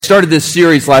started this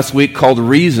series last week called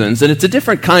Reasons, and it's a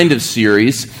different kind of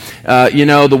series.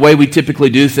 The way we typically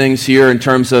do things here in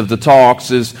terms of the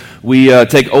talks is we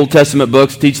take Old Testament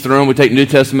books, teach through them. We take New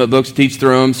Testament books, teach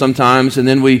through them sometimes, and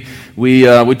then we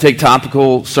take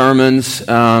topical sermons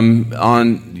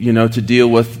to deal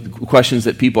with questions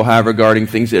that people have regarding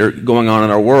things that are going on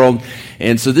in our world.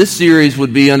 And so this series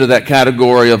would be under that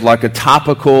category of like a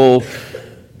topical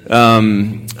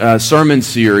sermon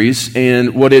series,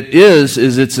 and what it is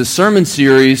it's a sermon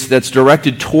series that's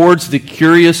directed towards the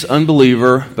curious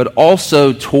unbeliever, but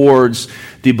also towards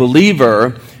the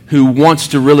believer who wants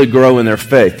to really grow in their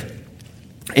faith.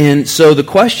 And so the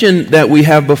question that we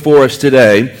have before us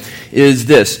today is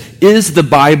this: is the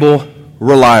Bible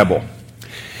reliable?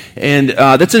 And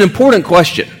that's an important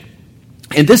question.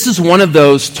 And this is one of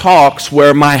those talks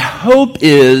where my hope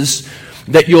is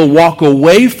that you'll walk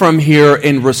away from here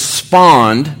and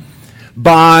respond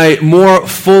by more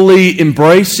fully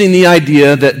embracing the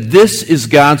idea that this is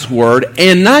God's Word,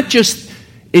 and not just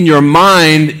in your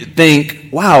mind think,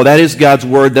 wow, that is God's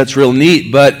Word, that's real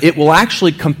neat, but it will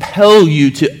actually compel you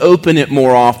to open it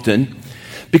more often,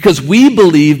 because we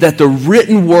believe that the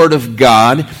written Word of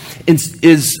God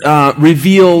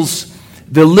reveals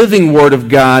the living Word of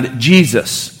God,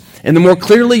 Jesus. And the more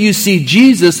clearly you see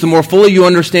Jesus, the more fully you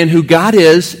understand who God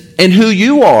is and who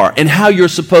you are and how you're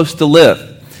supposed to live.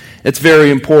 It's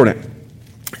very important.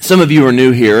 Some of you are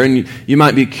new here, and you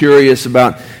might be curious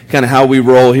about kind of how we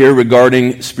roll here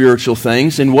regarding spiritual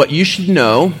things. And what you should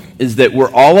know is that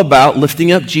we're all about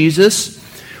lifting up Jesus.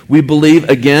 We believe,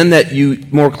 again, that you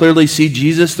more clearly see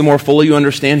Jesus, the more fully you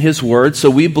understand His Word.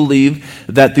 So we believe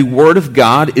that the Word of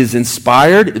God is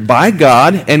inspired by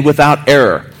God and without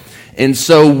error. And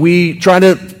so we try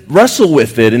to wrestle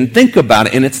with it and think about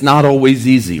it, and it's not always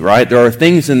easy, right? There are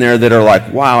things in there that are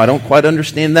like, wow, I don't quite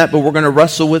understand that, but we're going to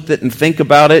wrestle with it and think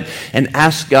about it and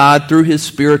ask God through His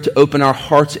Spirit to open our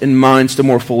hearts and minds to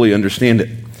more fully understand it.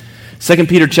 2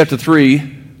 Peter chapter 3,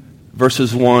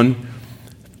 verses 1,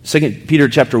 2 Peter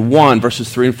chapter 1,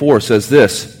 verses 3 and 4 says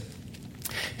this: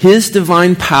 His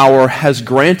divine power has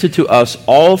granted to us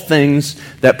all things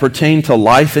that pertain to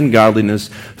life and godliness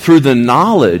through the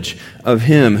knowledge of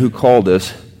Him who called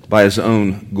us by His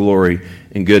own glory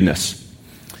and goodness.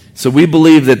 So we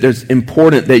believe that it's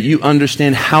important that you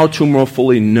understand how to more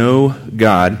fully know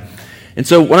God. And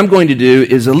so what I'm going to do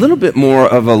is a little bit more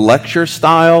of a lecture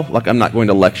style, like I'm not going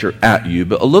to lecture at you,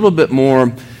 but a little bit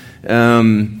more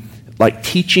like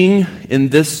teaching in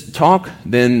this talk,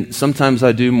 then sometimes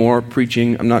I do more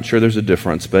preaching. I'm not sure there's a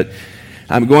difference, but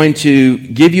I'm going to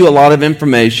give you a lot of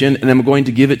information, and I'm going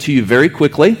to give it to you very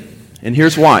quickly. And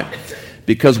here's why.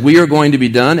 Because we are going to be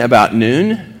done about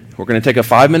noon. We're going to take a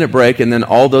 5-minute break, and then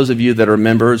all those of you that are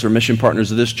members or mission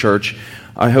partners of this church,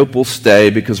 I hope will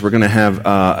stay, because we're going to have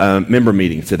a member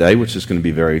meeting today, which is going to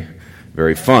be very,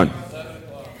 very fun.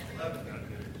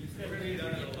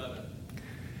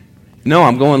 No,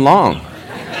 I'm going long.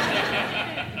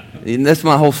 And that's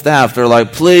my whole staff. They're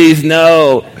like, please,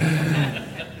 no.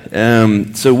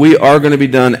 So we are going to be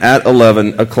done at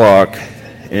 11 o'clock,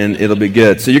 and it'll be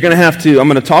good. So you're going to have to, I'm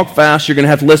going to talk fast. You're going to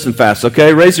have to listen fast,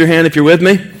 okay? Raise your hand if you're with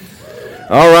me.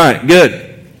 All right, good.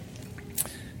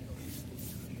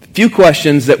 A few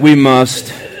questions that we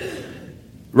must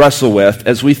wrestle with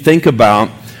as we think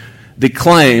about the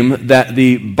claim that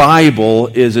the Bible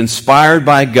is inspired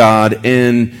by God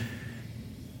and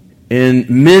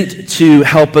meant to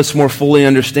help us more fully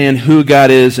understand who God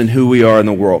is and who we are in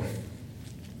the world.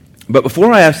 But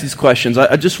before I ask these questions,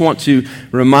 I just want to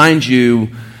remind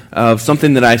you of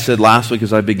something that I said last week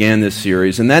as I began this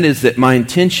series, and that is that my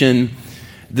intention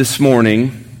this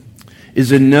morning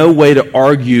is in no way to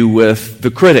argue with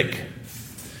the critic.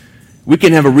 We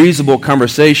can have a reasonable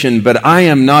conversation, but I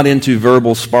am not into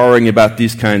verbal sparring about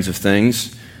these kinds of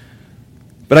things.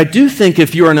 But I do think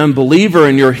if you're an unbeliever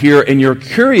and you're here and you're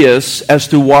curious as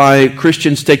to why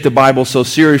Christians take the Bible so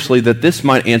seriously, that this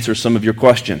might answer some of your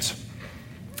questions.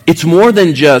 It's more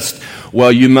than just,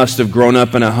 well, you must have grown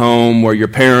up in a home where your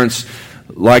parents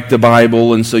like the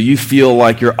Bible, and so you feel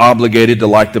like you're obligated to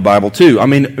like the Bible too. I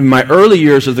mean, in my early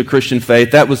years of the Christian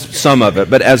faith, that was some of it.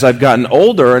 But as I've gotten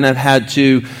older and I've had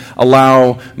to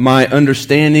allow my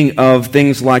understanding of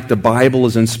things like the Bible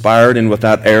is inspired and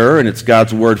without error, and it's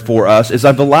God's Word for us, as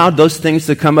I've allowed those things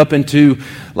to come up into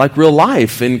like real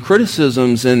life and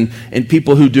criticisms and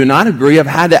people who do not agree, I've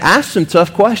had to ask some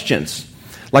tough questions.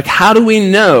 Like, how do we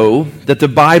know that the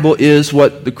Bible is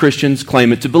what the Christians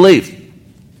claim it to believe?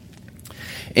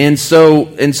 And so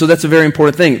that's a very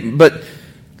important thing. But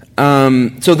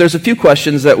so there's a few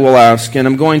questions that we'll ask, and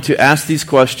I'm going to ask these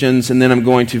questions, and then I'm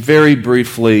going to very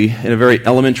briefly, in a very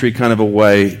elementary kind of a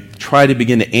way, try to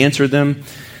begin to answer them,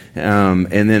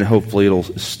 and then hopefully it'll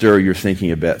stir your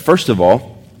thinking a bit. First of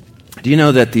all, do you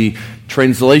know that the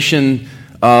translations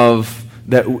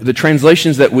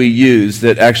that we use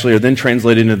that actually are then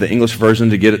translated into the English version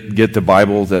to get the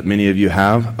Bible that many of you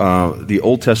have, the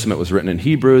Old Testament was written in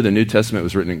Hebrew, the New Testament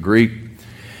was written in Greek,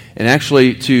 and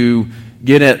actually to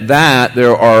get at that,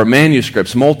 there are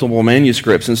manuscripts, multiple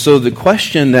manuscripts. And so the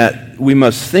question that we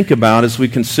must think about as we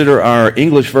consider our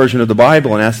English version of the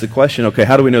Bible and ask the question, okay,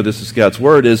 how do we know this is God's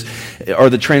Word, are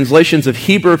the translations of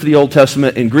Hebrew for the Old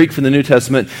Testament and Greek for the New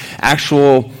Testament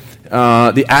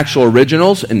the actual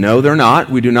originals? And no, they're not.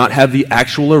 We do not have the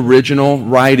actual original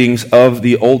writings of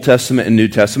the Old Testament and New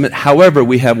Testament. However,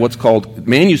 we have what's called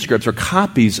manuscripts or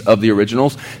copies of the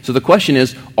originals. So the question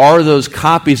is, are those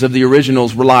copies of the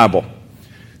originals reliable?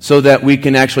 So that we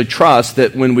can actually trust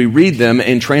that when we read them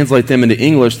and translate them into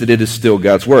English, that it is still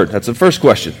God's Word. That's the first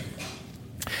question.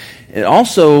 And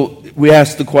also, we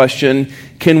ask the question,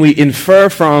 can we infer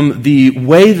from the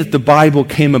way that the Bible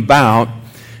came about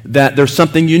that there's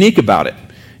something unique about it,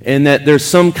 and that there's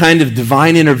some kind of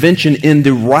divine intervention in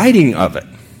the writing of it?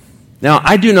 Now,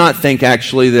 I do not think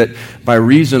actually that by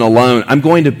reason alone, I'm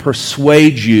going to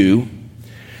persuade you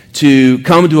to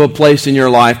come to a place in your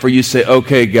life where you say,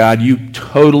 okay, God, you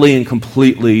totally and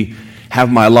completely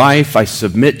have my life. I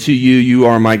submit to you. You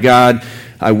are my God.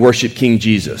 I worship King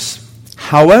Jesus.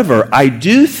 However, I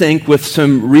do think with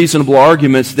some reasonable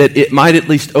arguments that it might at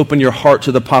least open your heart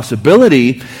to the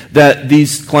possibility that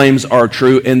these claims are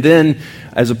true. And then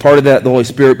as a part of that, the Holy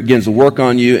Spirit begins to work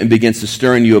on you and begins to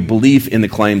stir in you a belief in the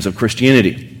claims of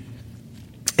Christianity.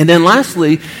 And then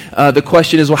lastly, the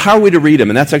question is, well, how are we to read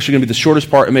them? And that's actually going to be the shortest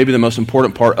part and maybe the most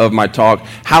important part of my talk.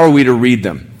 How are we to read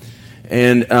them?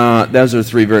 And those are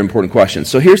three very important questions.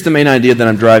 So here's the main idea that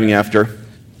I'm driving after,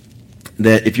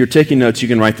 that if you're taking notes, you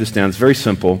can write this down. It's very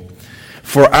simple.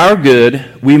 For our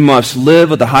good, we must live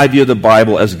with the high view of the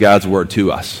Bible as God's Word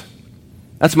to us.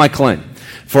 That's my claim.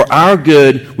 For our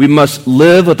good, we must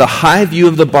live with a high view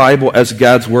of the Bible as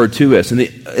God's Word to us. And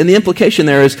the implication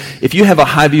there is, if you have a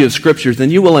high view of Scriptures,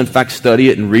 then you will in fact study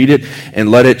it and read it and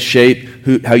let it shape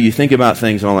how you think about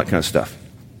things and all that kind of stuff.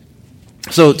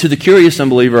 So to the curious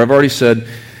unbeliever, I've already said,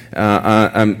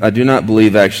 I do not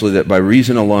believe actually that by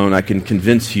reason alone I can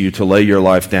convince you to lay your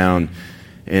life down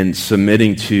in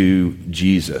submitting to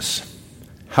Jesus.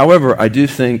 However, I do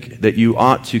think that you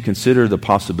ought to consider the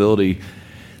possibility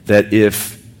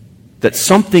that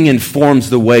something informs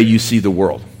the way you see the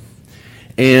world.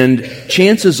 And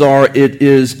chances are it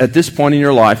is, at this point in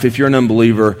your life, if you're an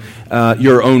unbeliever,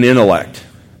 your own intellect.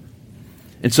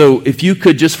 And so if you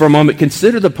could just for a moment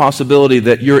consider the possibility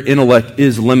that your intellect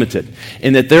is limited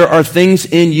and that there are things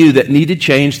in you that need to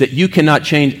change that you cannot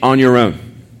change on your own.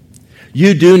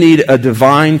 You do need a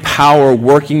divine power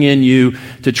working in you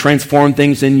to transform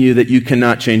things in you that you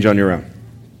cannot change on your own.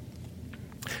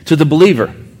 To the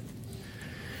believer,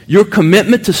 your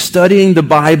commitment to studying the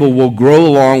Bible will grow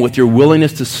along with your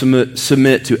willingness to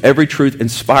submit to every truth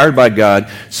inspired by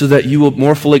God so that you will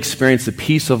more fully experience the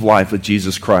peace of life with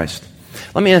Jesus Christ.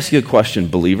 Let me ask you a question,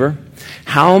 believer.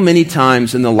 How many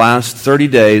times in the last 30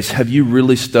 days have you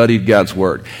really studied God's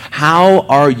Word? How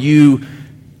are you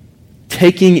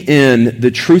taking in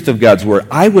the truth of God's Word?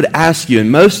 I would ask you,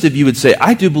 and most of you would say,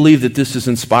 I do believe that this is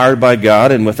inspired by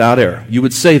God and without error. You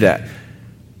would say that.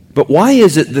 But why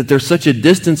is it that there's such a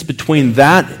distance between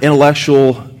that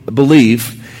intellectual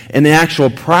belief and the actual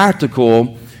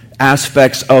practical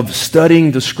aspects of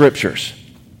studying the Scriptures?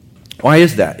 Why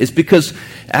is that? It's because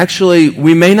actually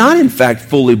we may not in fact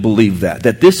fully believe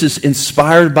that this is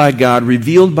inspired by God,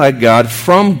 revealed by God,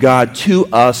 from God to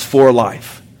us for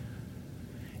life.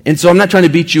 And so I'm not trying to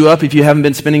beat you up if you haven't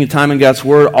been spending time in God's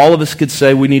Word. All of us could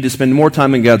say we need to spend more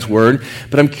time in God's Word.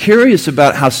 But I'm curious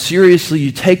about how seriously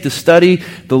you take the study,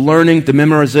 the learning, the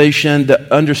memorization,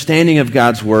 the understanding of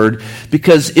God's Word.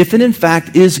 Because if it in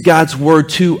fact is God's Word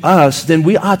to us, then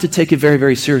we ought to take it very,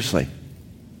 very seriously.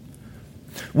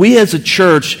 We as a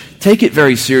church take it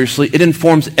very seriously. It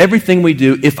informs everything we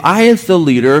do. If I as the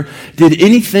leader did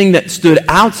anything that stood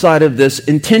outside of this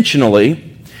intentionally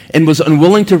and was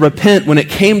unwilling to repent when it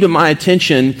came to my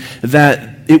attention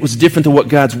that it was different than what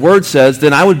God's Word says,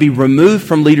 then I would be removed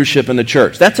from leadership in the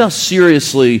church. That's how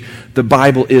seriously the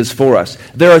Bible is for us.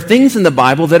 There are things in the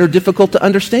Bible that are difficult to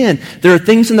understand. There are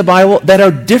things in the Bible that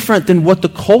are different than what the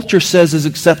culture says is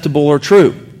acceptable or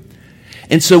true.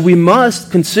 And so we must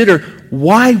consider,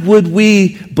 why would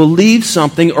we believe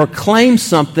something or claim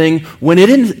something when it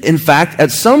is, in fact,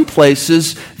 at some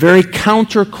places, very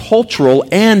countercultural,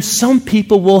 and some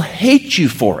people will hate you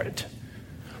for it?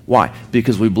 Why?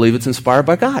 Because we believe it's inspired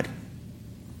by God.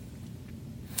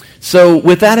 So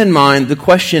with that in mind, the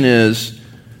question is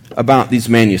about these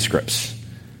manuscripts.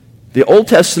 The Old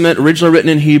Testament, originally written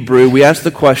in Hebrew, we ask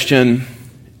the question,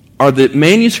 are the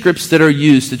manuscripts that are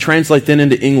used to translate then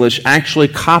into English actually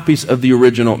copies of the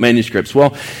original manuscripts?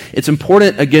 Well, it's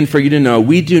important, again, for you to know,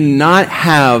 we do not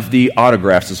have the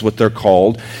autographs, is what they're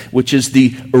called, which is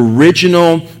the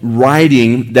original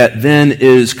writing that then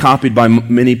is copied by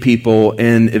many people,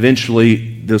 and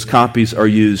eventually those copies are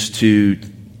used to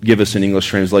give us an English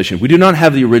translation. We do not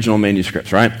have the original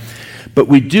manuscripts, right? But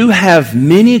we do have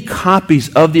many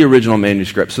copies of the original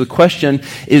manuscript. So the question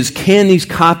is, can these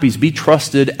copies be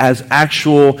trusted as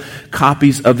actual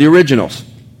copies of the originals?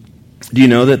 Do you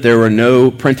know that there were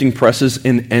no printing presses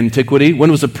in antiquity?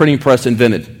 When was a printing press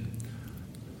invented?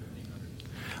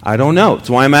 I don't know. That's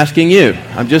why I'm asking you.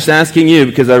 I'm just asking you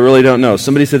because I really don't know.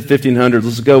 Somebody said 1500s.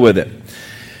 Let's go with it.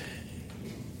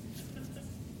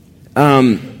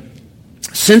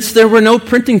 Since there were no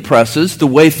printing presses, the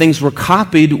way things were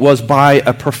copied was by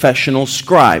a professional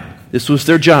scribe. This was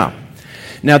their job.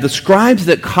 Now, the scribes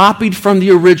that copied from the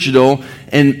original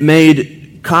and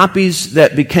made copies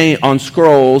that became on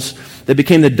scrolls, that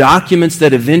became the documents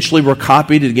that eventually were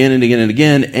copied again and again and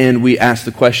again, and we asked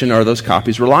the question, are those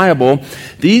copies reliable?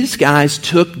 These guys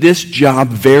took this job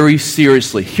very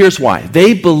seriously. Here's why.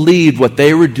 They believed what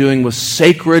they were doing was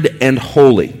sacred and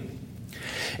holy.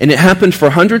 And it happened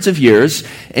for hundreds of years,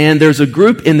 and there's a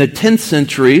group in the 10th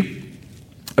century,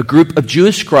 a group of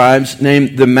Jewish scribes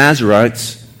named the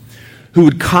Masoretes, who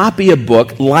would copy a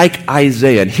book like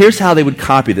Isaiah. And here's how they would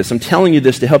copy this. I'm telling you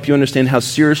this to help you understand how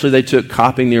seriously they took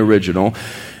copying the original.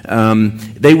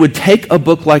 They would take a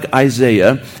book like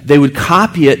Isaiah, they would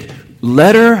copy it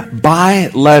letter by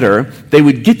letter. They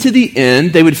would get to the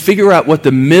end. They would figure out what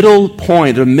the middle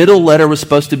point, the middle letter was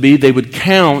supposed to be. They would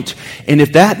count. And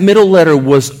if that middle letter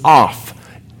was off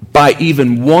by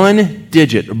even one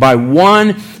digit, or by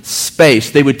one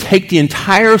space, they would take the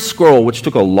entire scroll, which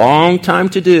took a long time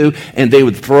to do, and they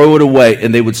would throw it away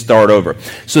and they would start over.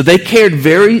 So they cared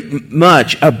very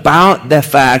much about the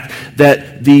fact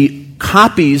that the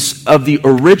copies of the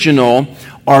original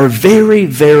are very,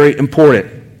 very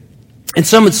important. And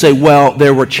some would say, well,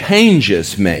 there were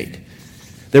changes made.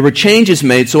 There were changes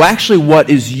made. So actually what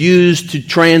is used to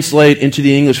translate into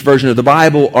the English version of the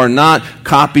Bible are not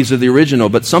copies of the original.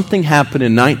 But something happened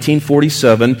in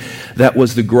 1947 that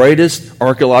was the greatest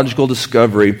archaeological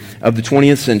discovery of the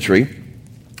 20th century.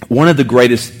 One of the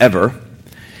greatest ever.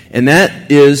 And that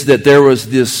is that there was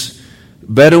this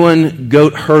Bedouin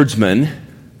goat herdsman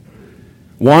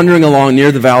wandering along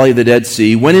near the valley of the Dead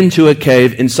Sea, went into a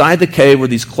cave. Inside the cave were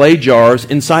these clay jars.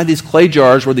 Inside these clay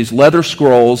jars were these leather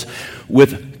scrolls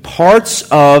with parts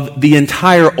of the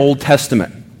entire Old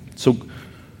Testament. So,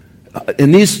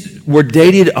 and these were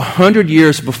dated 100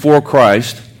 years before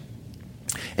Christ.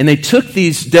 And they took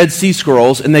these Dead Sea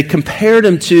Scrolls and they compared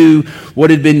them to what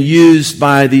had been used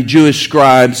by the Jewish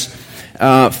scribes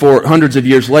for hundreds of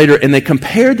years later. And they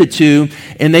compared the two,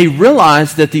 and they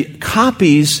realized that the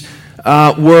copies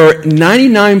were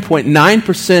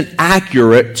 99.9%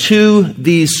 accurate to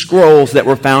these scrolls that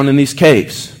were found in these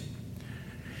caves.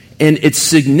 And it's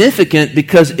significant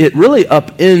because it really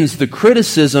upends the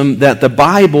criticism that the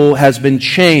Bible has been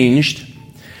changed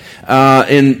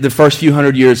in the first few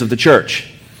hundred years of the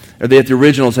church, or that the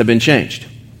originals have been changed.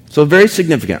 So very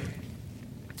significant.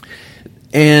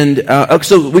 And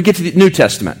so we get to the New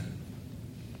Testament.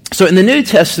 So in the New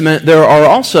Testament, there are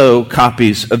also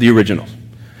copies of the originals.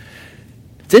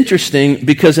 It's interesting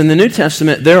because in the New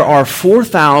Testament, there are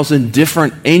 4,000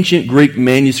 different ancient Greek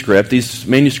manuscripts. These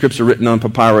manuscripts are written on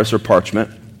papyrus or parchment.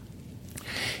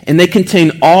 And they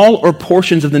contain all or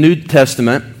portions of the New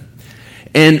Testament.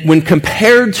 And when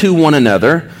compared to one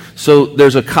another, so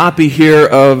there's a copy here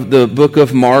of the book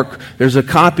of Mark. There's a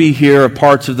copy here of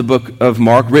parts of the book of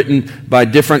Mark written by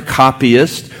different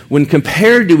copyists. When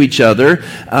compared to each other,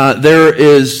 there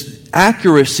is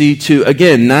accuracy to,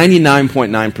 again,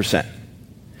 99.9%.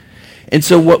 And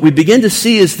so what we begin to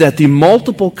see is that the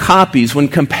multiple copies, when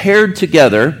compared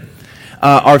together,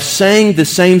 are saying the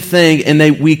same thing,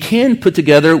 and we can put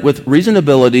together with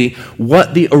reasonability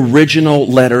what the original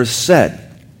letters said.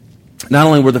 Not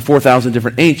only were there 4,000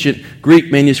 different ancient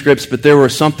Greek manuscripts, but there were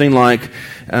something like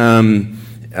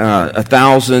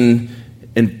 1,000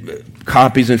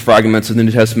 copies and fragments of the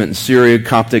New Testament in Syriac,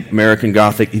 Coptic, American,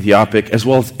 Gothic, Ethiopic, as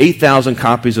well as 8,000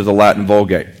 copies of the Latin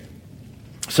Vulgate.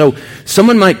 So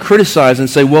someone might criticize and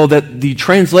say, well, that the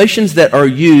translations that are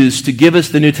used to give us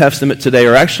the New Testament today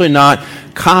are actually not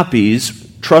copies,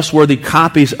 trustworthy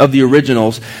copies of the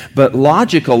originals, but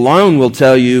logic alone will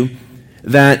tell you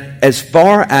that as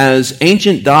far as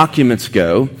ancient documents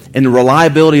go and the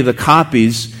reliability of the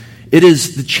copies, It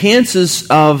is the chances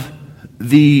of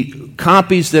the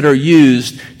copies that are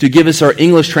used to give us our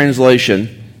English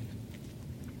translation.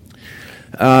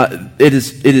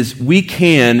 We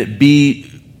can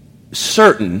be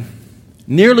certain,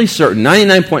 nearly certain,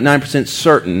 99.9%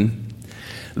 certain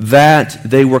that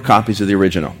they were copies of the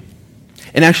original.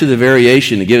 And actually the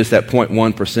variation to give us that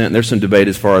 0.1%, there's some debate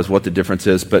as far as what the difference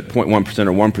is, but 0.1%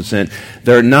 or 1%,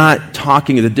 they're not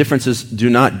talking, the differences do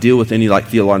not deal with any like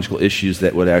theological issues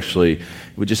that would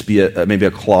just be maybe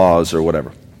a clause or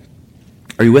whatever.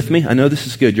 Are you with me? I know this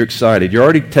is good. You're excited. You're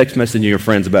already text messaging your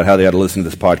friends about how they ought to listen to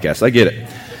this podcast. I get it.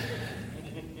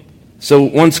 So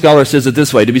one scholar says it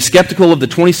this way: to be skeptical of the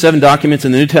 27 documents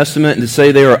in the New Testament and to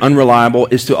say they are unreliable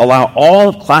is to allow all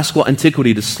of classical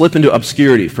antiquity to slip into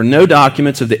obscurity, for no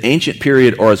documents of the ancient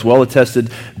period are as well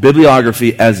attested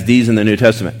bibliography as these in the New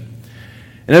Testament.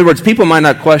 In other words, people might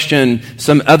not question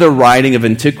some other writing of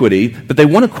antiquity, but they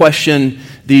want to question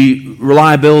the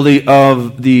reliability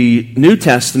of the New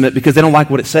Testament because they don't like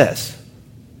what it says.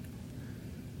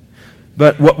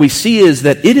 But what we see is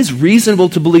that it is reasonable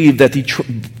to believe that the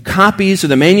copies or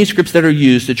the manuscripts that are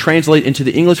used to translate into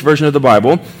the English version of the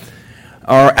Bible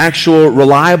are actual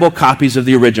reliable copies of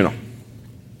the original.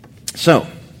 So,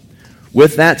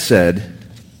 with that said,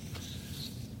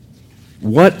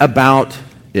 what about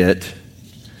it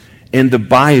in the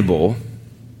Bible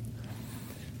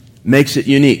makes it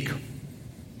unique?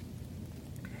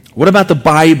 What about the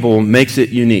Bible makes it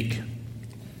unique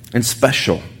and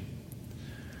special?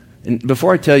 And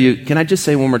before I tell you, can I just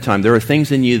say one more time, there are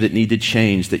things in you that need to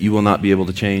change that you will not be able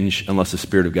to change unless the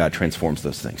Spirit of God transforms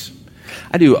those things.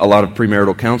 I do a lot of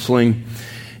premarital counseling,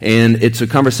 and it's a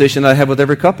conversation that I have with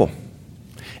every couple.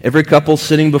 Every couple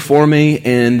sitting before me,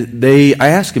 and I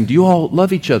ask them, do you all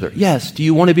love each other? Yes. Do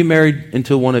you want to be married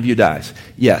until one of you dies?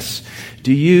 Yes.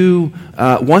 Do you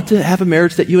want to have a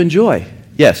marriage that you enjoy?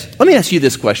 Yes. Let me ask you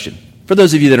this question, for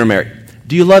those of you that are married.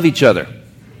 Do you love each other?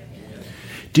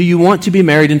 Do you want to be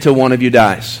married until one of you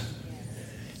dies?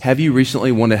 Have you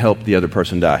recently wanted to help the other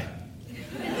person die?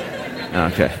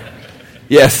 Okay.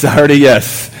 Yes, I heard a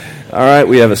yes. All right,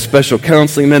 we have a special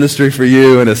counseling ministry for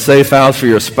you and a safe house for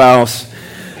your spouse.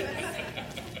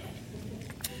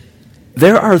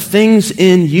 There are things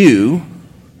in you,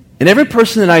 and every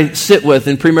person that I sit with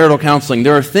in premarital counseling,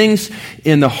 there are things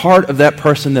in the heart of that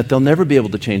person that they'll never be able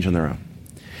to change on their own.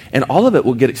 And all of it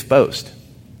will get exposed.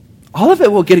 All of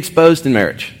it will get exposed in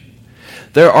marriage.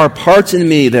 There are parts in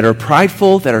me that are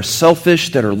prideful, that are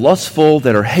selfish, that are lustful,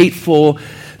 that are hateful,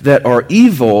 that are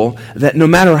evil, that no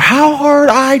matter how hard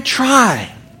I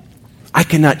try, I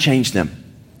cannot change them.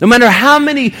 No matter how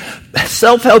many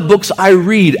self-help books I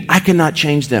read, I cannot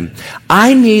change them.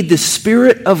 I need the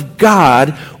Spirit of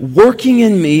God working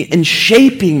in me and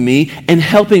shaping me and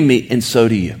helping me, and so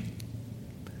do you.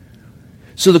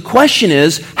 So the question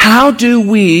is, how do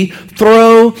we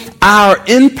throw our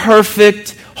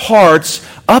imperfect hearts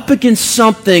up against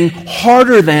something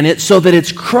harder than it so that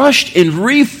it's crushed and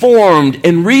reformed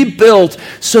and rebuilt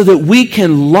so that we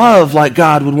can love like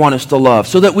God would want us to love,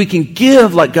 so that we can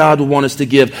give like God would want us to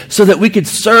give, so that we can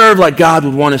serve like God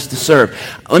would want us to serve?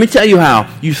 Let me tell you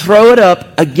how. You throw it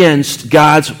up against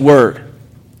God's Word.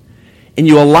 And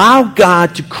you allow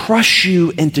God to crush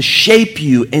you and to shape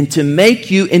you and to make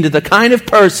you into the kind of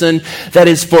person that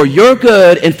is for your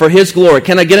good and for His glory.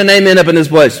 Can I get an amen up in this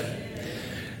place?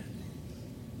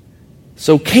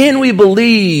 So can we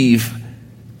believe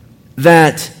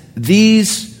that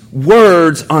these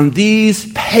words on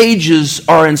these pages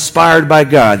are inspired by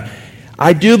God?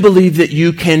 I do believe that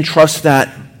you can trust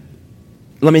that.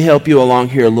 Let me help you along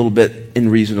here a little bit in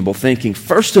reasonable thinking.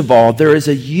 First of all, there is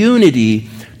a unity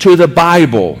to the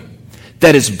Bible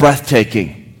that is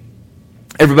breathtaking.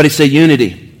 Everybody say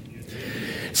unity.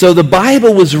 So the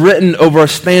Bible was written over a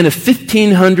span of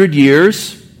 1,500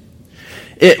 years.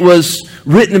 It was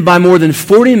written by more than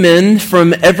 40 men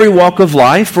from every walk of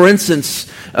life. For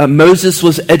instance, Moses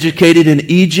was educated in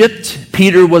Egypt.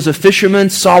 Peter was a fisherman.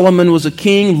 Solomon was a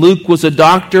king. Luke was a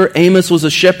doctor. Amos was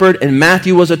a shepherd. And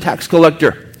Matthew was a tax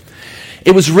collector.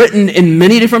 It was written in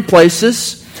many different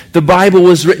places. The Bible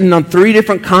was written on 3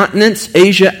 different continents: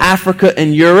 Asia, Africa,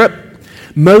 and Europe.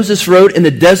 Moses wrote in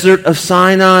the desert of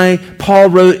Sinai. Paul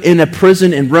wrote in a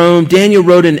prison in Rome. Daniel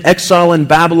wrote in exile in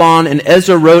Babylon. And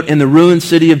Ezra wrote in the ruined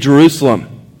city of Jerusalem.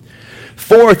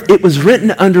 Fourth, it was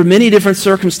written under many different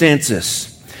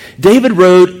circumstances. David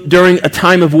wrote during a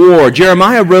time of war.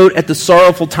 Jeremiah wrote at the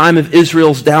sorrowful time of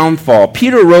Israel's downfall.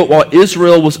 Peter wrote while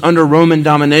Israel was under Roman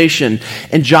domination.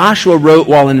 And Joshua wrote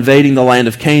while invading the land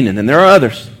of Canaan. And there are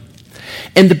others.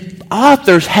 And the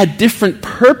authors had different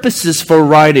purposes for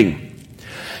writing.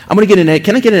 I'm going to get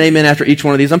can I get an amen after each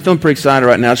one of these? I'm feeling pretty excited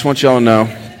right now. I just want y'all to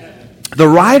know. The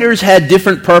writers had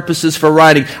different purposes for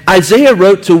writing. Isaiah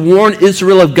wrote to warn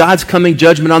Israel of God's coming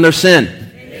judgment on their sin.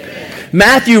 Amen.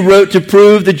 Matthew wrote to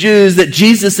prove the Jews that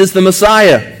Jesus is the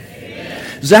Messiah.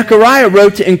 Zechariah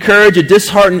wrote to encourage a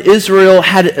disheartened Israel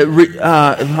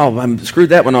I screwed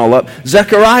that one all up.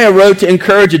 Zechariah wrote to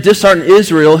encourage a disheartened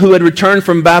Israel who had returned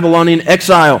from Babylonian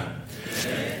exile.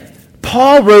 Amen.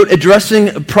 Paul wrote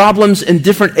addressing problems in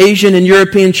different Asian and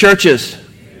European churches.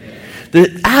 Amen. The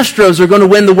Astros are going to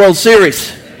win the World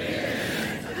Series.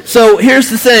 Amen. So here's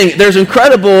the thing. There's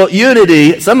incredible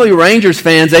unity. Some of you Rangers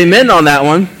fans, amen on that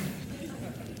one.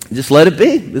 Just let it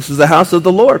be. This is the house of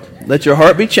the Lord. Let your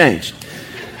heart be changed.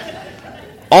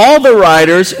 All the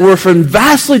writers were from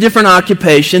vastly different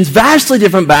occupations, vastly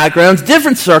different backgrounds,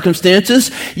 different circumstances,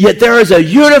 yet there is a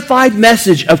unified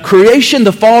message of creation,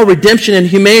 the fall, redemption, and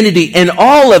humanity, and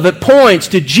all of it points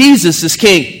to Jesus as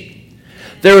King.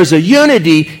 There is a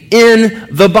unity in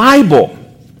the Bible.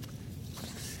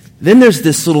 Then there's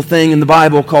this little thing in the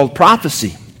Bible called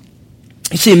prophecy.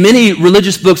 You see, many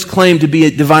religious books claim to be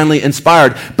divinely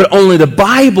inspired, but only the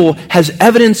Bible has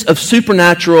evidence of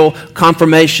supernatural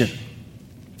confirmation.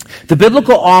 The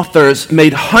biblical authors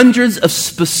made hundreds of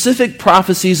specific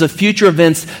prophecies of future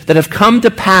events that have come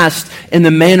to pass in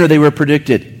the manner they were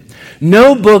predicted.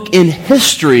 No book in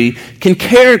history can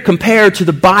compare to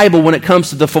the Bible when it comes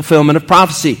to the fulfillment of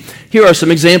prophecy. Here are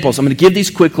some examples. I'm going to give these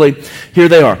quickly. Here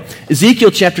they are.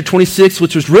 Ezekiel chapter 26,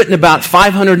 which was written about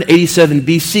 587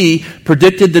 BC,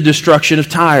 predicted the destruction of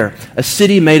Tyre, a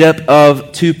city made up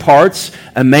of two parts,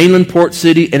 a mainland port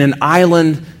city and an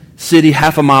island city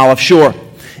half a mile offshore.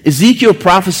 Ezekiel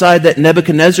prophesied that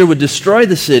Nebuchadnezzar would destroy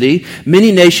the city,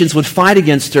 many nations would fight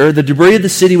against her, the debris of the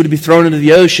city would be thrown into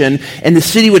the ocean, and the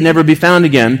city would never be found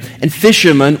again, and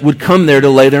fishermen would come there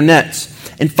to lay their nets.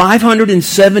 In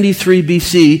 573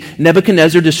 BC,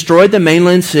 Nebuchadnezzar destroyed the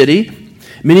mainland city.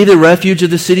 Many of the refuge of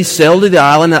the city sailed to the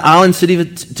island city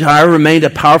of Tyre remained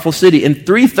a powerful city. In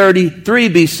 333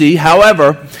 BC,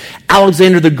 however,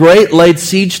 Alexander the Great laid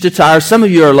siege to Tyre. Some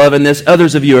of you are loving this,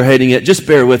 others of you are hating it. Just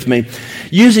bear with me.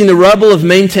 Using the rubble of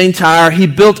maintained Tyre, he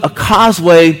built a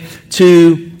causeway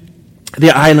to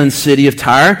the island city of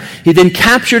Tyre. He then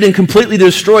captured and completely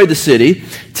destroyed the city.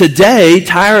 Today,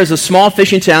 Tyre is a small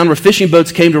fishing town where fishing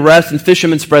boats came to rest and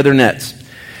fishermen spread their nets.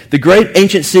 The great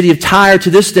ancient city of Tyre to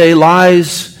this day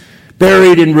lies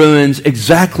buried in ruins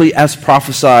exactly as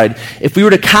prophesied. If we were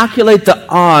to calculate the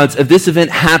odds of this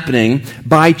event happening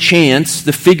by chance,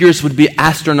 the figures would be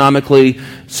astronomically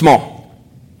small.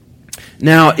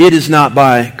 Now, it is not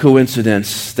by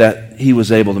coincidence that he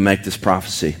was able to make this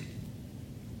prophecy.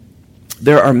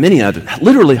 There are many others,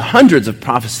 literally hundreds of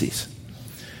prophecies.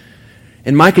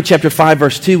 In Micah chapter 5,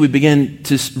 verse 2, we begin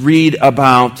to read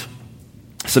about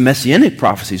some messianic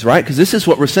prophecies, right? Because this is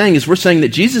what we're saying that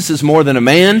Jesus is more than a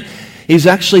man. He's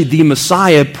actually the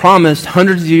Messiah promised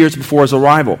hundreds of years before his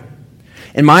arrival.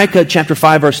 In Micah chapter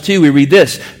 5, verse 2, we read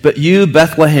this, "But you,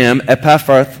 Bethlehem,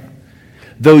 Ephrathah,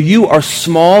 though you are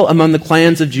small among the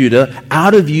clans of Judah,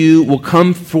 out of you will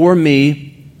come for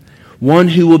me one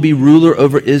who will be ruler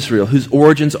over Israel, whose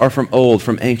origins are from old,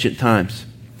 from ancient times."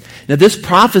 Now, this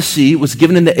prophecy was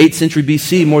given in the 8th century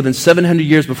BC, more than 700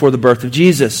 years before the birth of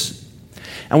Jesus.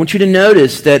 I want you to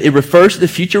notice that it refers to the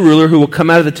future ruler who will come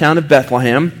out of the town of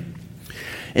Bethlehem.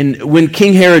 And when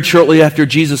King Herod, shortly after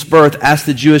Jesus' birth, asked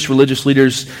the Jewish religious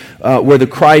leaders where the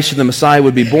Christ or the Messiah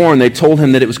would be born, they told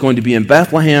him that it was going to be in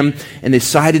Bethlehem, and they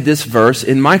cited this verse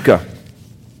in Micah.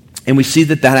 And we see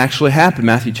that actually happened,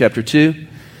 Matthew chapter 2,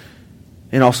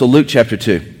 and also Luke chapter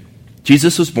 2.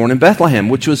 Jesus was born in Bethlehem,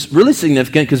 which was really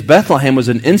significant because Bethlehem was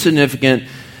an insignificant,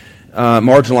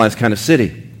 marginalized kind of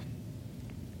city.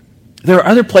 There are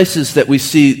other places that we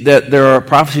see that there are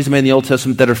prophecies made in the Old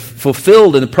Testament that are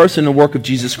fulfilled in the person and work of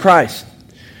Jesus Christ.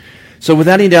 So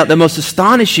without any doubt, the most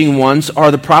astonishing ones are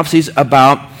the prophecies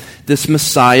about this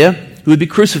Messiah who would be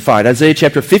crucified. Isaiah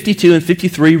chapter 52 and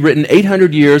 53, written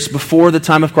 800 years before the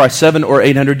time of Christ, 700 or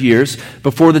 800 years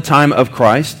before the time of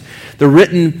Christ. They're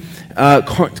written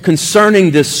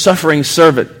concerning this suffering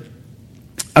servant.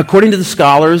 According to the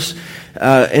scholars,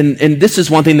 and this is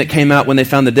one thing that came out when they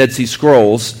found the Dead Sea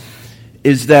Scrolls,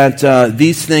 is that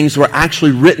these things were actually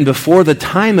written before the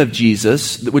time of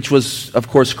Jesus, which was, of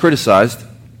course, criticized.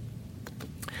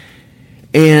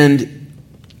 And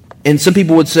some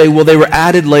people would say, well, they were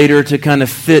added later to kind of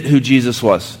fit who Jesus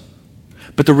was.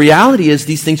 But the reality is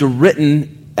these things were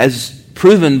written, as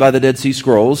proven by the Dead Sea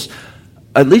Scrolls,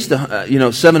 at least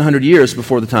 700 years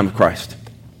before the time of Christ.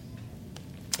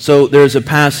 So there's a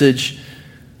passage,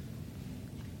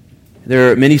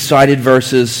 there are many cited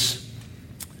verses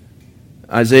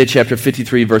Isaiah chapter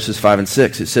 53, verses 5 and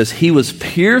 6. It says, He was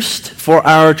pierced for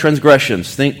our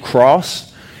transgressions. Think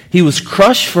cross. He was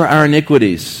crushed for our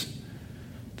iniquities.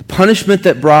 The punishment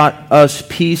that brought us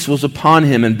peace was upon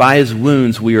him, and by his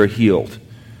wounds we are healed.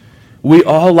 We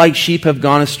all like sheep have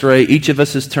gone astray. Each of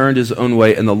us has turned his own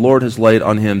way, and the Lord has laid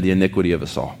on him the iniquity of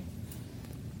us all.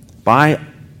 By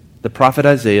the prophet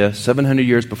Isaiah, 700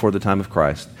 years before the time of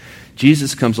Christ,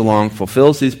 Jesus comes along,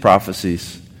 fulfills these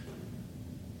prophecies.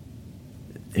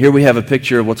 Here we have a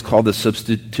picture of what's called the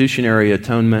substitutionary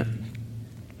atonement.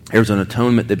 There was an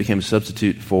atonement that became a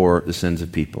substitute for the sins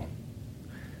of people.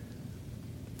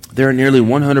 There are nearly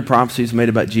 100 prophecies made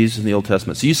about Jesus in the Old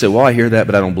Testament. So you say, well, I hear that,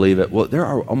 but I don't believe it. Well, there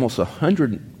are almost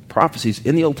 100 prophecies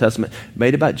in the Old Testament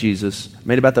made about Jesus,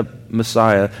 made about the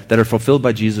Messiah, that are fulfilled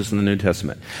by Jesus in the New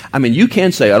Testament. I mean, you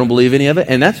can say, I don't believe any of it,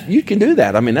 and you can do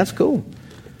that. I mean, that's cool.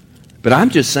 But I'm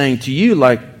just saying to you,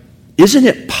 isn't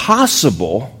it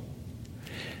possible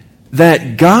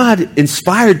that God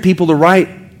inspired people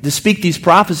to speak these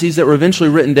prophecies that were eventually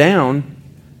written down,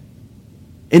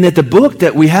 and that the book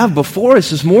that we have before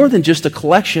us is more than just a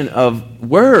collection of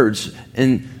words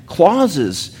and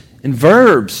clauses and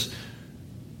verbs?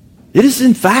 It is,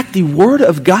 in fact, the Word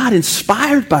of God,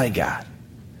 inspired by God.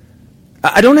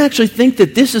 I don't actually think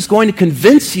that this is going to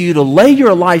convince you to lay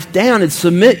your life down and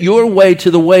submit your way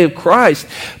to the way of Christ,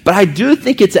 but I do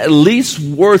think it's at least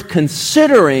worth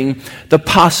considering the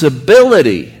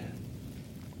possibility.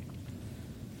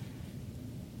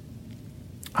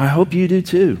 I hope you do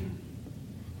too.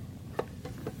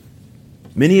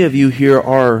 Many of you here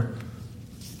are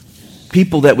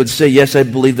people that would say, yes, I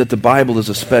believe that the Bible is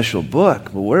a special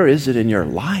book, but where is it in your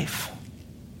life?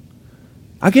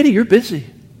 I get it, you're busy.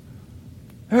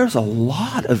 There's a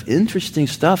lot of interesting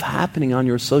stuff happening on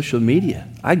your social media.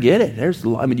 I get it.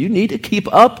 You need to keep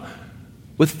up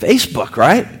with Facebook,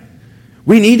 right?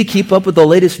 We need to keep up with the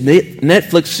latest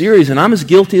Netflix series, and I'm as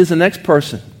guilty as the next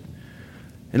person.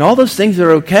 And all those things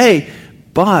are okay,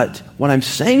 but what I'm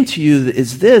saying to you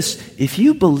is this: if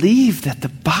you believe that the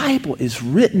Bible is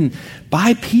written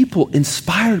by people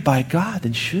inspired by God,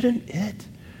 then shouldn't it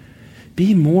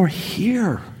be more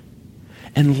here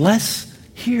and less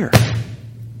here?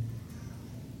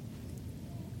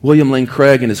 William Lane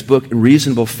Craig, in his book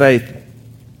Reasonable Faith,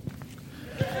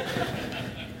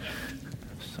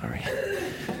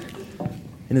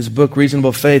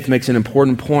 makes an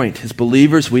important point. As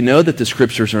believers, we know that the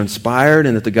Scriptures are inspired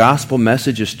and that the gospel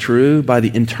message is true by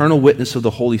the internal witness of the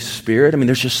Holy Spirit.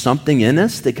 There's just something in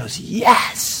us that goes,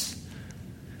 yes!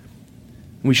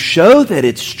 We show that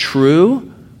it's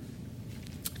true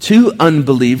to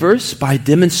unbelievers by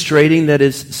demonstrating that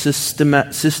it's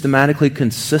systematically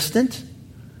consistent.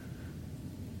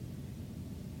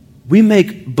 We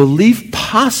make belief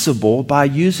possible by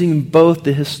using both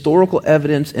the historical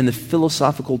evidence and the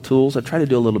philosophical tools. I try to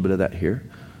do a little bit of that here.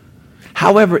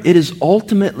 However, it is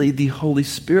ultimately the Holy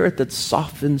Spirit that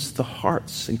softens the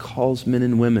hearts and calls men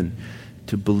and women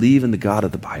to believe in the God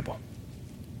of the Bible.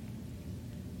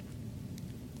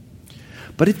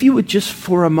 But if you would just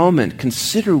for a moment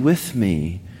consider with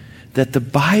me that the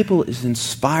Bible is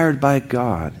inspired by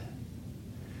God,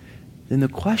 then the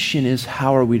question is,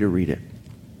 how are we to read it?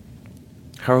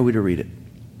 How are we to read it?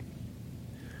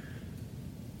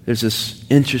 There's this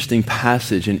interesting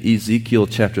passage in Ezekiel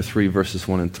chapter 3, verses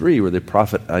 1 and 3, where the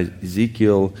prophet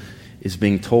Ezekiel is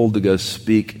being told to go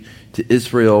speak to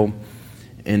Israel.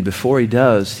 And before he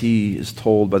does, he is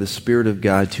told by the Spirit of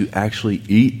God to actually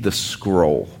eat the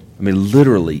scroll.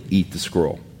 Literally eat the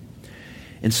scroll.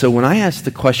 And so when I ask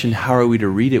the question, how are we to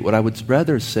read it, what I would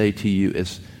rather say to you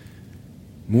is,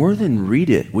 more than read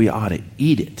it, we ought to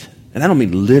eat it. And I don't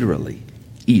mean literally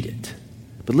eat it.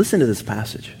 But listen to this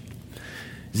passage.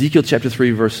 Ezekiel chapter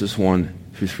 3, verses 1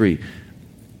 through 3.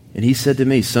 And he said to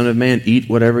me, Son of man, eat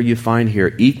whatever you find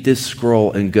here. Eat this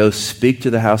scroll and go speak to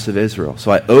the house of Israel.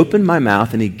 So I opened my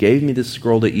mouth, and he gave me this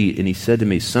scroll to eat. And he said to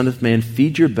me, Son of man,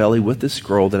 feed your belly with this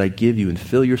scroll that I give you and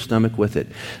fill your stomach with it.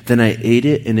 Then I ate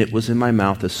it, and it was in my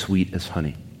mouth as sweet as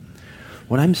honey.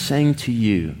 What I'm saying to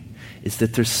you is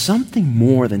that there's something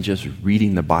more than just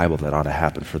reading the Bible that ought to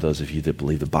happen for those of you that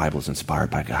believe the Bible is inspired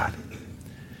by God.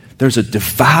 There's a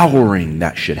devouring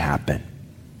that should happen.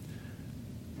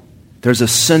 There's a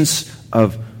sense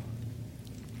of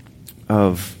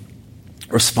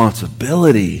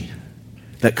responsibility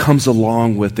that comes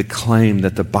along with the claim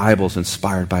that the Bible is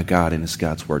inspired by God and is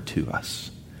God's word to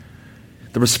us.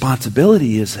 The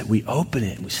responsibility is that we open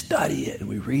it and we study it and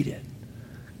we read it.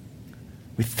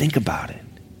 We think about it.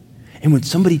 And when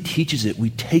somebody teaches it, we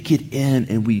take it in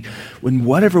and we, in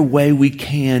whatever way we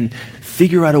can,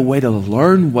 figure out a way to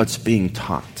learn what's being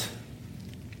taught.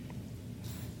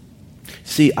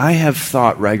 See, I have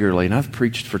thought regularly, and I've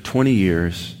preached for 20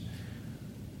 years.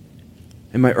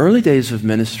 In my early days of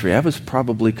ministry, I was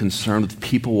probably concerned with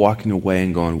people walking away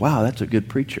and going, wow, that's a good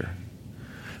preacher.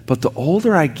 But the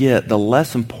older I get, the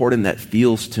less important that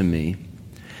feels to me,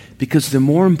 because the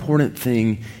more important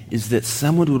thing is that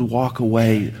someone would walk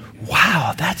away,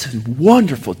 wow, that's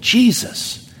wonderful,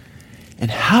 Jesus. And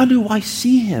how do I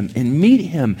see him and meet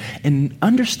him and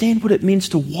understand what it means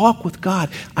to walk with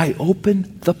God? I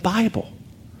open the Bible.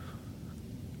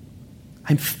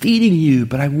 I'm feeding you,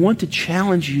 but I want to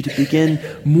challenge you to begin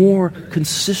more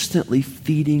consistently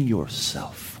feeding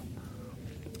yourself.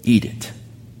 Eat it.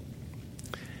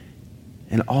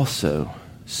 And also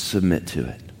submit to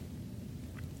it.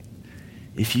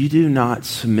 If you do not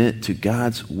submit to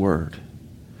God's word,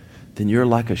 then you're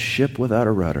like a ship without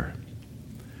a rudder.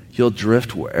 You'll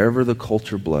drift wherever the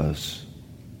culture blows.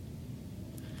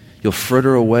 You'll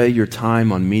fritter away your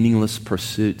time on meaningless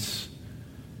pursuits.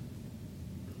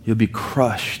 You'll be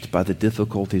crushed by the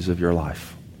difficulties of your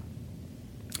life.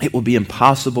 It will be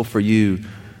impossible for you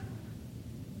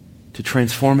to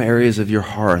transform areas of your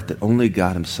heart that only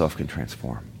God himself can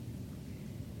transform.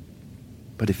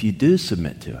 But if you do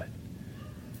submit to it,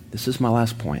 this is my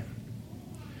last point,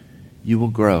 you will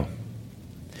grow.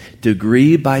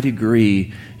 Degree by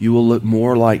degree, you will look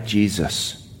more like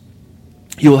Jesus.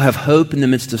 You will have hope in the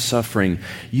midst of suffering.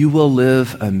 You will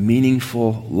live a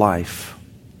meaningful life.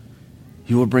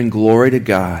 You will bring glory to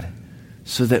God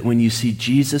so that when you see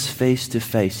Jesus face to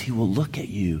face, he will look at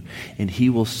you and he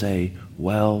will say,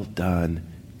 well done,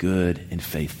 good and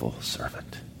faithful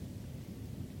servant.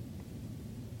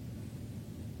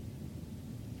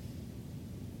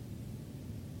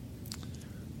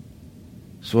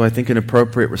 So I think an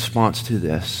appropriate response to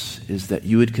this is that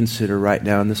you would consider right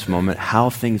now in this moment how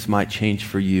things might change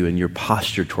for you in your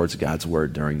posture towards God's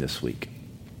word during this week.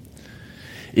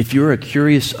 If you're a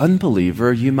curious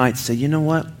unbeliever, you might say, you know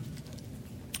what?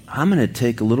 I'm going to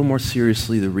take a little more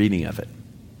seriously the reading of it.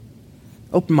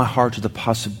 Open my heart to the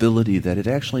possibility that it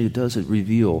actually does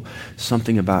reveal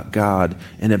something about God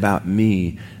and about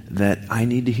me that I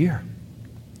need to hear.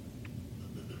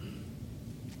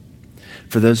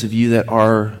 For those of you that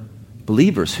are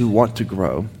believers who want to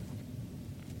grow,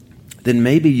 then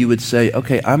maybe you would say,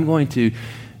 okay, I'm going to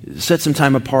set some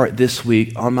time apart this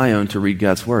week on my own to read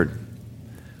God's word.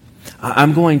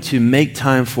 I'm going to make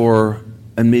time for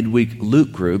a midweek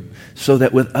Luke group so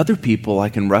that with other people I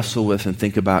can wrestle with and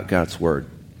think about God's word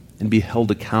and be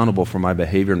held accountable for my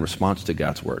behavior in response to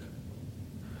God's word.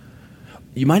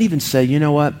 You might even say, you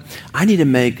know what? I need to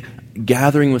make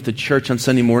gathering with the church on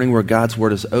Sunday morning where God's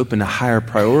word is open a higher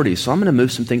priority. So I'm going to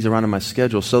move some things around in my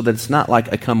schedule so that it's not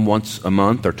like I come once a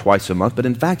month or twice a month, but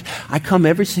in fact, I come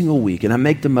every single week and I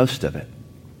make the most of it.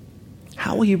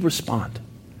 How will you respond?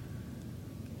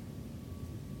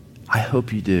 I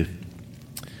hope you do.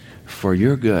 For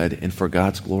your good and for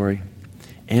God's glory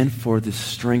and for the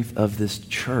strength of this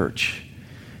church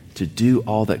to do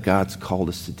all that God's called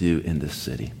us to do in this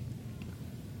city.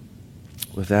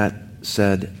 With that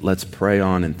said, let's pray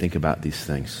on and think about these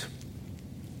things.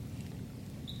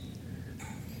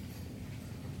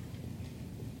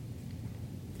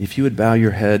 If you would bow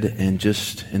your head and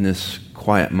just in this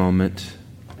quiet moment,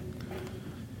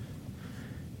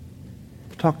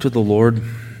 talk to the Lord.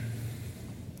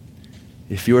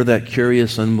 If you're that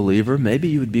curious unbeliever, maybe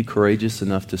you would be courageous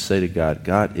enough to say to God,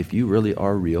 God, if you really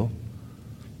are real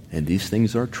and these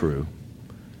things are true,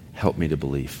 help me to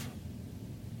believe.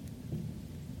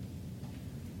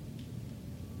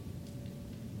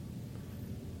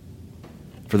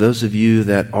 For those of you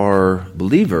that are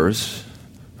believers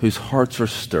whose hearts are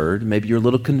stirred, maybe you're a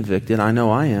little convicted, I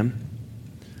know I am,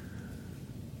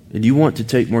 and you want to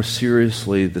take more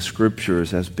seriously the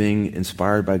scriptures as being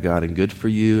inspired by God and good for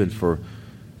you and for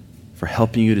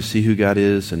helping you to see who God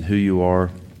is and who you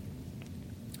are,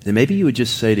 then maybe you would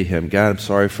just say to him, God, I'm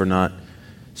sorry for not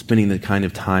spending the kind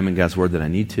of time in God's word that I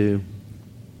need to,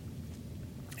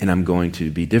 and I'm going to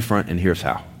be different, and here's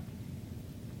how.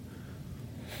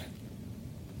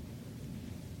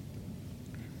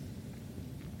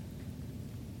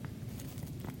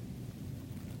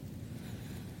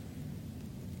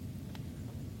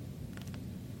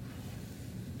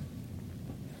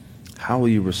 How will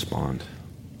you respond?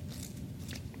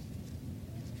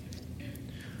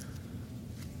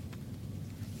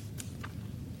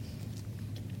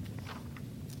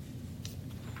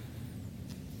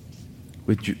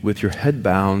 With your head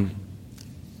bowed,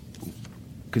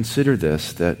 consider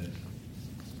this, that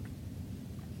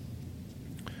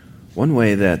one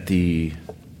way that the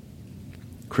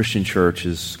Christian church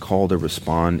is called to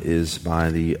respond is by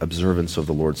the observance of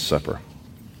the Lord's Supper.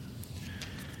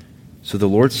 So the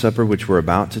Lord's Supper, which we're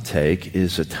about to take,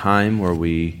 is a time where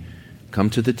we come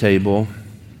to the table.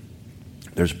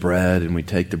 There's bread, and we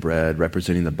take the bread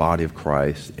representing the body of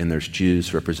Christ, and there's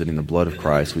juice representing the blood of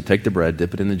Christ. We take the bread,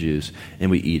 dip it in the juice,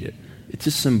 and we eat it. It's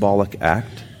a symbolic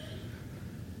act,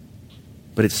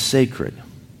 but it's sacred.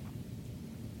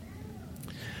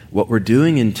 What we're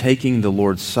doing in taking the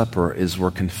Lord's Supper is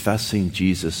we're confessing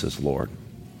Jesus as Lord.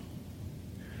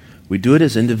 We do it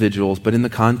as individuals, but in the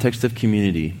context of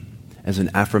community, as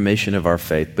an affirmation of our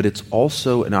faith. But it's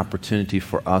also an opportunity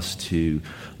for us to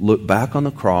look back on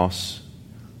the cross,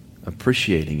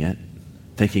 appreciating it,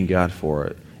 thanking God for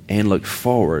it, and look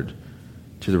forward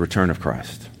to the return of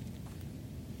Christ.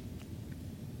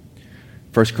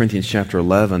 1 Corinthians chapter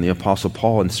 11, the Apostle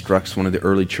Paul instructs one of the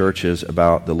early churches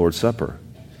about the Lord's Supper.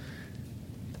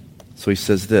 So he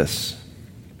says this,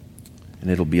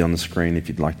 and it'll be on the screen if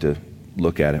you'd like to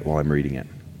look at it while I'm reading it.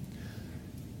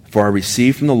 For I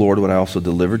received from the Lord what I also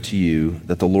delivered to you,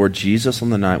 that the Lord Jesus on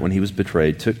the night when he was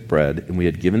betrayed took bread, and we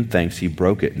had given thanks, he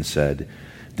broke it and said,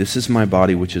 "This is my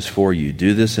body which is for you.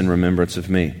 Do this in remembrance of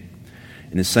me."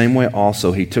 In the same way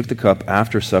also he took the cup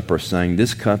after supper, saying,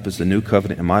 "This cup is the new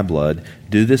covenant in my blood.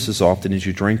 Do this as often as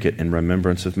you drink it in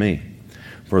remembrance of me.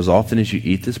 For as often as you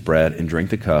eat this bread and drink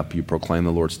the cup, you proclaim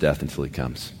the Lord's death until he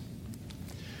comes."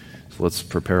 So let's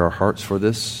prepare our hearts for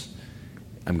this.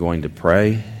 I'm going to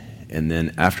pray. And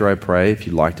then after I pray, if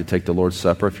you'd like to take the Lord's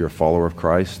Supper, if you're a follower of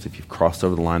Christ, if you've crossed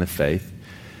over the line of faith,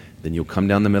 then you'll come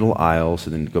down the middle aisles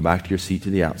and then go back to your seat to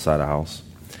the outside aisles.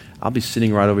 I'll be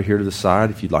sitting right over here to the side.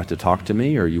 If you'd like to talk to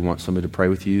me or you want somebody to pray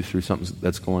with you through something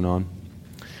that's going on,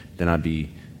 then I'd be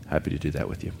happy to do that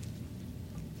with you.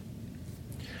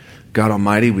 God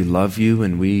Almighty, we love you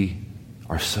and we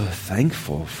are so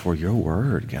thankful for your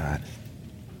word, God.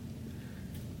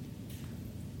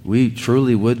 We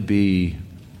truly would be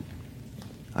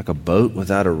like a boat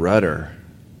without a rudder,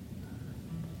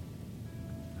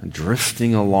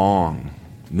 drifting along,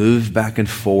 moved back and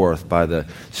forth by the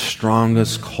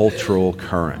strongest cultural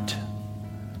current.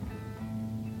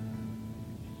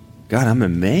 God, I'm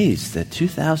amazed that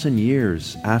 2,000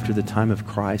 years after the time of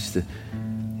Christ, the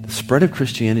spread of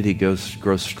Christianity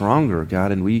grows stronger,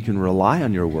 God, and we can rely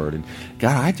on your word. And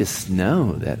God, I just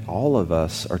know that all of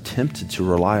us are tempted to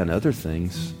rely on other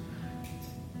things.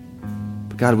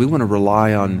 But God, we want to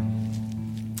rely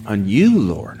on you,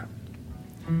 Lord.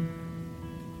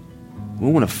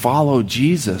 We want to follow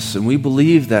Jesus, and we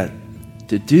believe that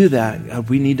to do that, God,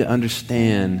 we need to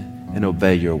understand and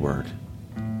obey your word.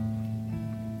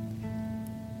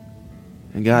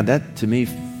 And God, that to me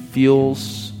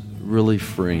feels really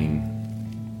freeing.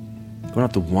 I don't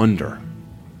have to wonder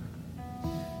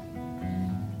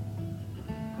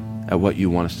at what you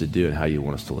want us to do and how you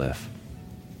want us to live.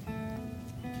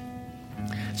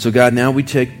 So God, now we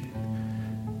take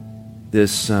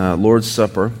this Lord's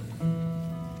Supper,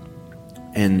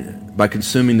 and by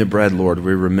consuming the bread, Lord,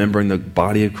 we're remembering the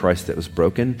body of Christ that was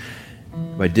broken.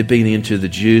 By dipping into the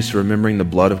juice, remembering the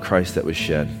blood of Christ that was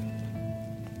shed.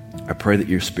 I pray that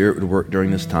your Spirit would work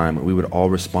during this time, and we would all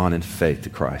respond in faith to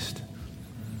Christ.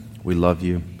 We love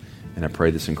you, and I pray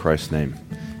this in Christ's name.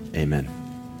 Amen.